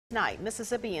Tonight,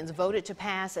 Mississippians voted to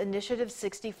pass Initiative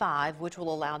 65, which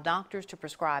will allow doctors to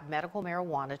prescribe medical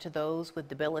marijuana to those with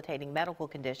debilitating medical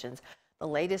conditions, the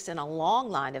latest in a long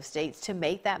line of states to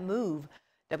make that move.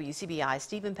 WCBI's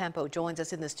Stephen Pempo joins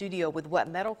us in the studio with what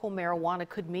medical marijuana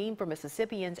could mean for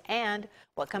Mississippians and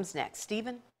what comes next.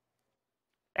 Stephen?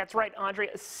 That's right,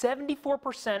 Andrea.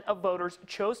 74% of voters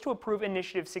chose to approve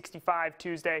Initiative 65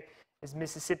 Tuesday as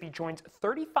Mississippi joins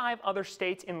 35 other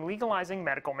states in legalizing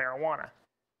medical marijuana.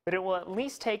 But it will at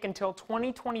least take until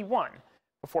 2021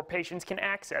 before patients can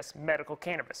access medical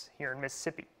cannabis here in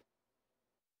Mississippi.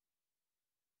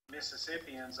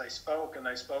 Mississippians, they spoke, and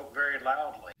they spoke very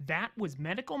loudly. That was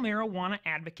medical marijuana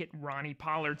advocate Ronnie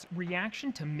Pollard's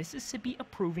reaction to Mississippi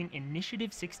approving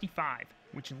Initiative 65,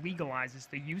 which legalizes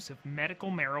the use of medical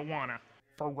marijuana.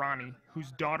 For Ronnie, whose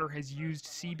daughter has used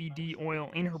CBD oil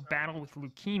in her battle with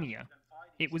leukemia,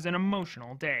 it was an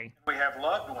emotional day. We have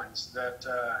loved ones that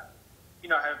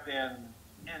have been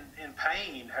in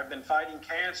pain, have been fighting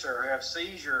cancer, have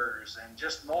seizures, and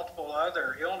just multiple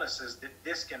other illnesses that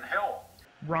this can help.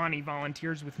 Ronnie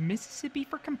volunteers with Mississippi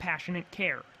for Compassionate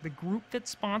Care, the group that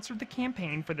sponsored the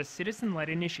campaign for the citizen-led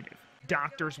initiative.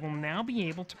 Doctors will now be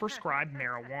able to prescribe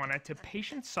marijuana to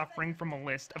patients suffering from a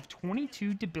list of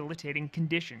 22 debilitating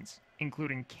conditions,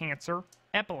 including cancer,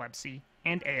 epilepsy,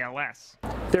 and ALS.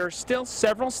 There are still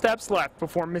several steps left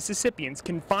before Mississippians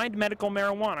can find medical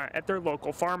marijuana at their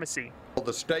local pharmacy. Well,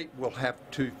 the state will have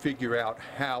to figure out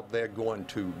how they're going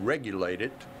to regulate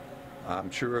it. I'm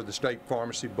sure the State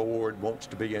Pharmacy Board wants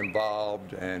to be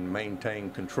involved and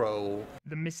maintain control.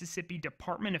 The Mississippi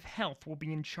Department of Health will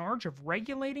be in charge of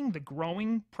regulating the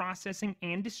growing, processing,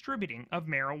 and distributing of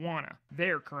marijuana.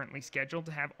 They're currently scheduled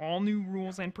to have all new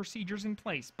rules and procedures in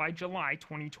place by July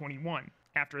 2021.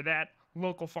 After that,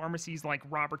 local pharmacies like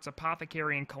Robert's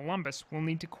Apothecary in Columbus will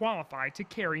need to qualify to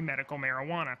carry medical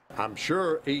marijuana. I'm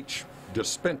sure each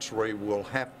dispensary will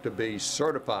have to be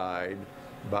certified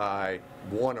by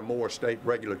one or more state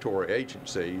regulatory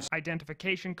agencies.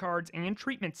 Identification cards and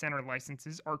treatment center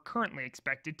licenses are currently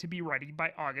expected to be ready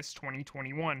by August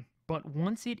 2021. But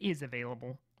once it is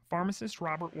available, pharmacist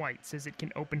Robert White says it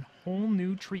can open whole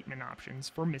new treatment options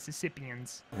for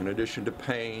Mississippians. In addition to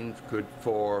pain, good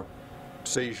for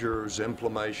seizures,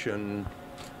 inflammation,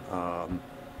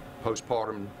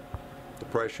 postpartum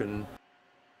depression.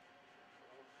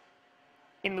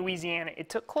 In Louisiana, it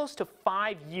took close to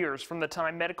 5 years from the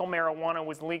time medical marijuana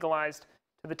was legalized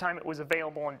to the time it was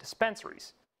available in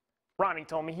dispensaries. Ronnie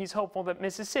told me he's hopeful that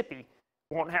Mississippi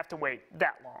won't have to wait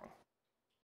that long.